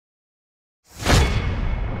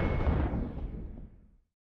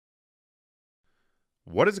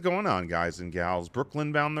What is going on, guys and gals?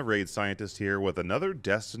 Brooklyn Bound the Raid Scientist here with another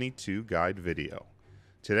Destiny 2 guide video.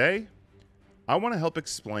 Today, I want to help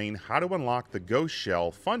explain how to unlock the Ghost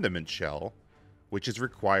Shell Fundament Shell, which is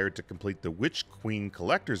required to complete the Witch Queen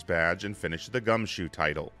Collector's Badge and finish the Gumshoe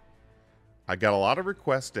title. I got a lot of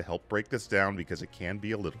requests to help break this down because it can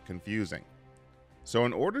be a little confusing. So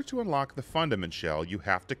in order to unlock the Fundament Shell, you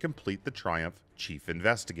have to complete the Triumph Chief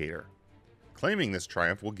Investigator. Claiming this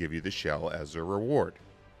Triumph will give you the shell as a reward.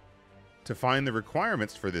 To find the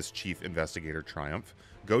requirements for this Chief Investigator Triumph,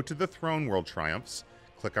 go to the Throne World Triumphs,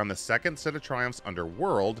 click on the second set of Triumphs under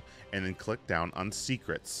World, and then click down on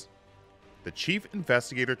Secrets. The Chief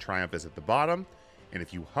Investigator Triumph is at the bottom, and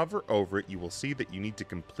if you hover over it, you will see that you need to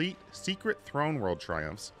complete Secret Throne World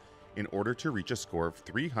Triumphs in order to reach a score of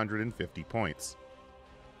 350 points.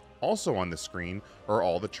 Also on the screen are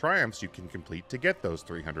all the triumphs you can complete to get those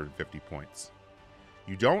 350 points.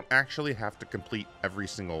 You don't actually have to complete every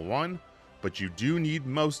single one, but you do need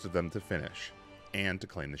most of them to finish, and to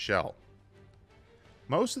claim the shell.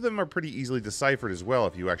 Most of them are pretty easily deciphered as well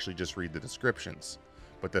if you actually just read the descriptions,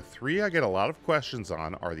 but the three I get a lot of questions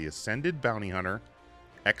on are the Ascended Bounty Hunter,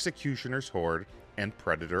 Executioner's Hoard, and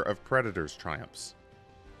Predator of Predators triumphs.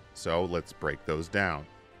 So let's break those down.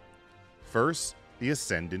 First, the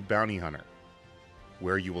Ascended Bounty Hunter,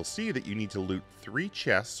 where you will see that you need to loot 3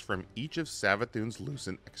 chests from each of Savathun's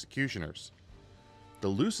Lucent Executioners. The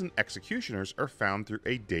Lucent Executioners are found through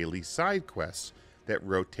a daily side quest that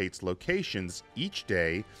rotates locations each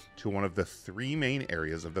day to one of the 3 main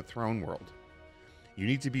areas of the Throne World. You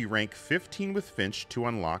need to be rank 15 with Finch to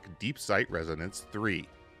unlock Deep Sight Resonance 3.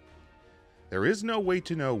 There is no way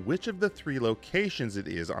to know which of the 3 locations it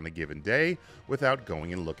is on a given day without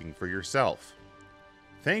going and looking for yourself.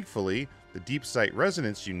 Thankfully, the Deep Sight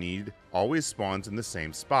Resonance you need always spawns in the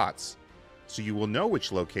same spots, so you will know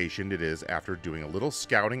which location it is after doing a little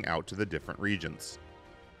scouting out to the different regions.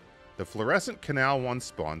 The Fluorescent Canal one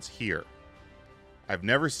spawns here. I've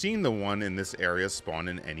never seen the one in this area spawn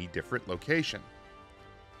in any different location.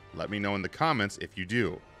 Let me know in the comments if you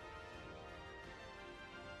do.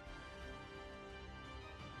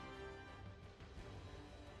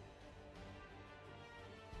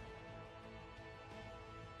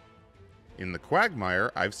 In the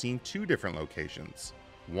Quagmire, I've seen 2 different locations.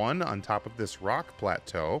 One on top of this rock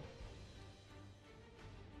plateau,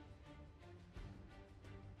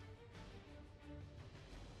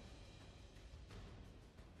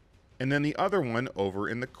 and then the other one over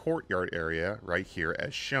in the courtyard area right here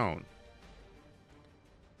as shown.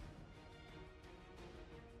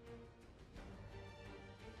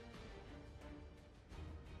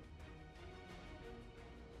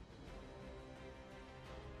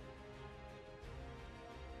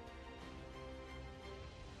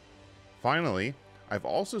 Finally, I've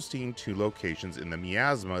also seen 2 locations in the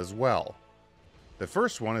Miasma as well. The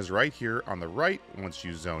first one is right here on the right once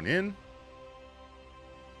you zone in.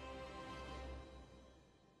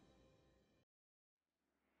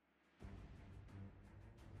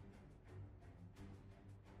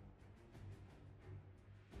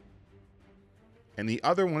 And the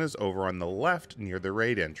other one is over on the left near the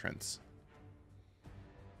raid entrance.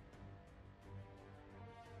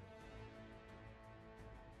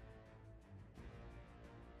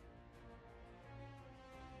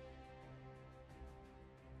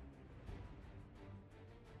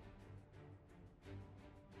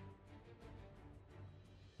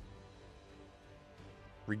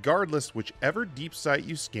 Regardless, whichever deep sight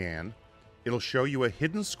you scan, it'll show you a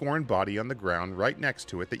hidden Scorn body on the ground right next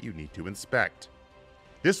to it that you need to inspect.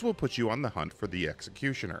 This will put you on the hunt for the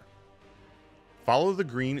Executioner. Follow the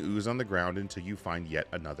green ooze on the ground until you find yet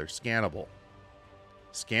another scannable.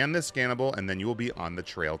 Scan this scannable and then you will be on the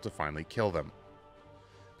trail to finally kill them.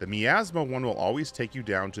 The Miasma one will always take you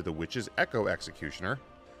down to the Witch's Echo Executioner.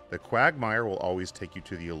 The Quagmire will always take you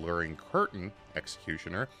to the Alluring Curtain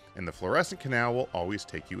Executioner, and the Fluorescent Canal will always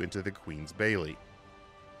take you into the Queen's Bailey.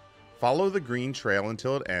 Follow the green trail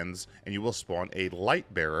until it ends, and you will spawn a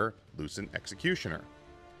Lightbearer Lucent Executioner,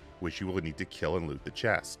 which you will need to kill and loot the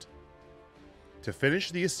chest. To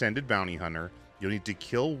finish the Ascended Bounty Hunter, you'll need to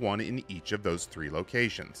kill one in each of those 3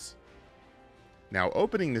 locations. Now,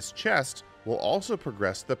 opening this chest will also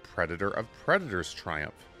progress the Predator of Predators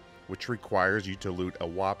Triumph, which requires you to loot a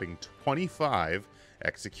whopping 25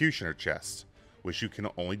 Executioner chests, which you can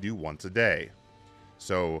only do once a day.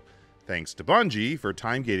 So, thanks to Bungie for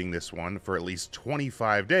time gating this one for at least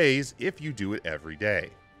 25 days if you do it every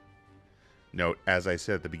day. Note, as I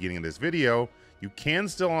said at the beginning of this video, you can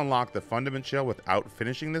still unlock the Fundament Shell without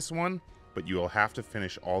finishing this one, but you will have to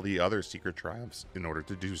finish all the other secret triumphs in order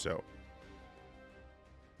to do so.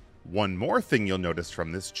 One more thing you'll notice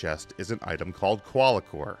from this chest is an item called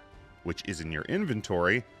Qualicore, which is in your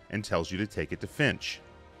inventory and tells you to take it to Finch.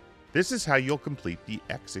 This is how you'll complete the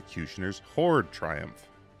Executioner's Hoard triumph.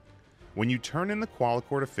 When you turn in the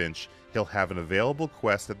Qualicore to Finch, he'll have an available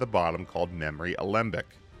quest at the bottom called Memory Alembic.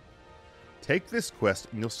 Take this quest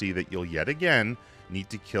and you'll see that you'll yet again need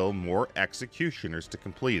to kill more Executioners to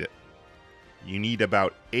complete it. You need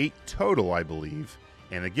about 8 total, I believe,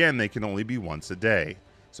 and again they can only be once a day,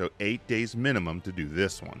 so 8 days minimum to do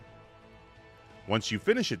this one. Once you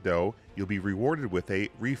finish it though, you'll be rewarded with a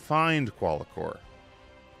refined Qualicore.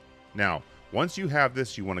 Now, once you have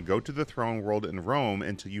this, you want to go to the throne world and roam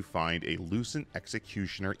until you find a Lucent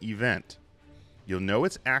Executioner event. You'll know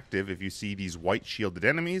it's active if you see these white shielded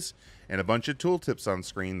enemies and a bunch of tooltips on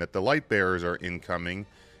screen that the light bearers are incoming,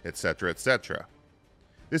 etc., etc.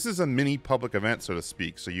 This is a mini public event, so to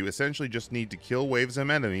speak, so you essentially just need to kill waves of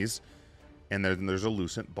enemies, and then there's a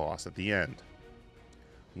Lucent boss at the end.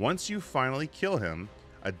 Once you finally kill him,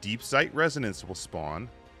 a Deep Sight Resonance will spawn,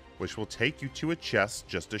 which will take you to a chest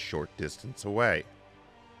just a short distance away.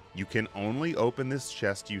 You can only open this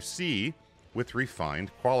chest you see with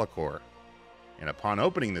refined Qualicore, and upon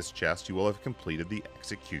opening this chest you will have completed the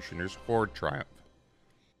Executioner's Hoard triumph.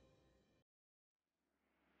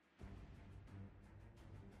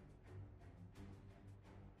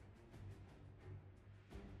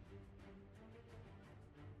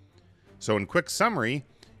 So in quick summary,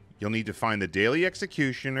 you'll need to find the Daily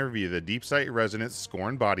Executioner via the Deep Sight Resonance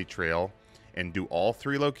Scorn Body Trail and do all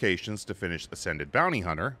 3 locations to finish Ascended Bounty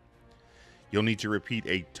Hunter. You'll need to repeat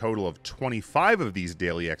a total of 25 of these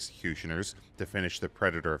Daily Executioners to finish the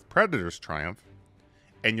Predator of Predators triumph.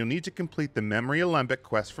 And you'll need to complete the Memory Alembic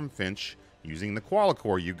quest from Finch using the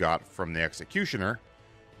Qualicore you got from the Executioner,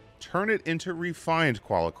 turn it into refined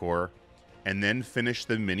Qualicore, and then finish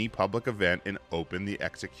the mini public event and open the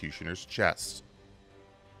Executioner's chest.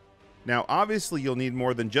 Now, obviously, you'll need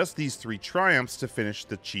more than just these 3 triumphs to finish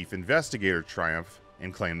the Chief Investigator triumph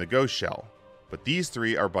and claim the Ghost Shell, but these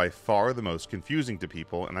 3 are by far the most confusing to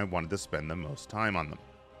people, and I wanted to spend the most time on them.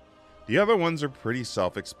 The other ones are pretty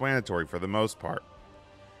self-explanatory for the most part.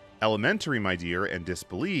 Elementary, my dear, and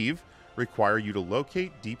Disbelieve require you to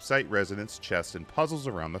locate Deep Sight Resonance chests and puzzles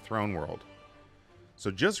around the throne world. So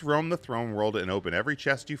just roam the throne world and open every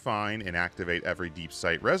chest you find and activate every Deep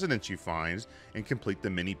Sight Resonance you find and complete the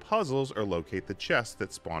mini puzzles or locate the chests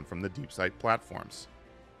that spawn from the Deep Sight platforms.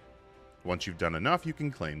 Once you've done enough, you can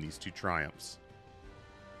claim these 2 triumphs.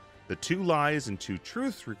 The 2 Lies and 2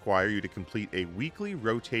 Truths require you to complete a weekly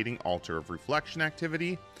rotating Altar of Reflection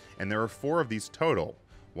activity, and there are 4 of these total.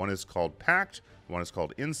 One is called Pact, one is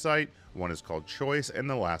called Insight, one is called Choice, and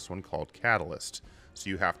the last one called Catalyst. So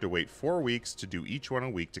you have to wait 4 weeks to do each one a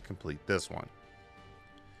week to complete this one.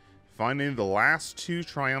 Finally, the last 2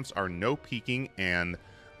 triumphs are No Peeking and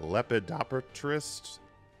Lepidopterist.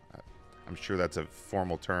 I'm sure that's a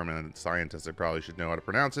formal term, and scientists I probably should know how to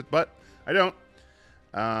pronounce it, but I don't.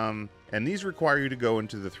 And these require you to go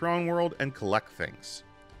into the throne world and collect things.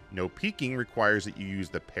 No Peeking requires that you use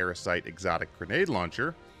the Parasite Exotic Grenade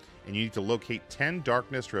Launcher, and you need to locate 10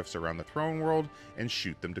 Darkness Rifts around the throne world and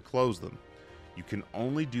shoot them to close them. You can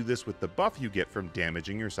only do this with the buff you get from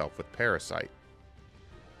damaging yourself with Parasite.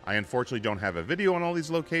 I unfortunately don't have a video on all these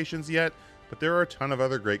locations yet, but there are a ton of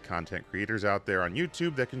other great content creators out there on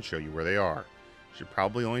YouTube that can show you where they are. Should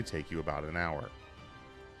probably only take you about an hour.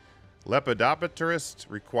 Lepidopterist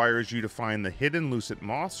requires you to find the hidden Lucent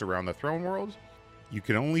Moths around the throne world. You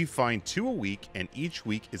can only find 2 a week, and each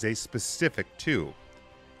week is a specific 2.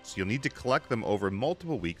 So you'll need to collect them over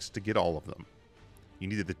multiple weeks to get all of them. You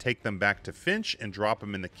needed to take them back to Finch and drop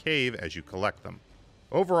them in the cave as you collect them.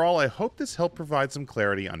 Overall, I hope this helped provide some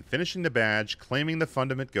clarity on finishing the badge, claiming the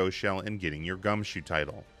Fundament Ghost Shell, and getting your Gumshoe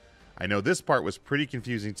title. I know this part was pretty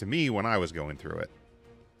confusing to me when I was going through it.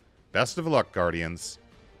 Best of luck, Guardians,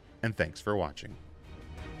 and thanks for watching.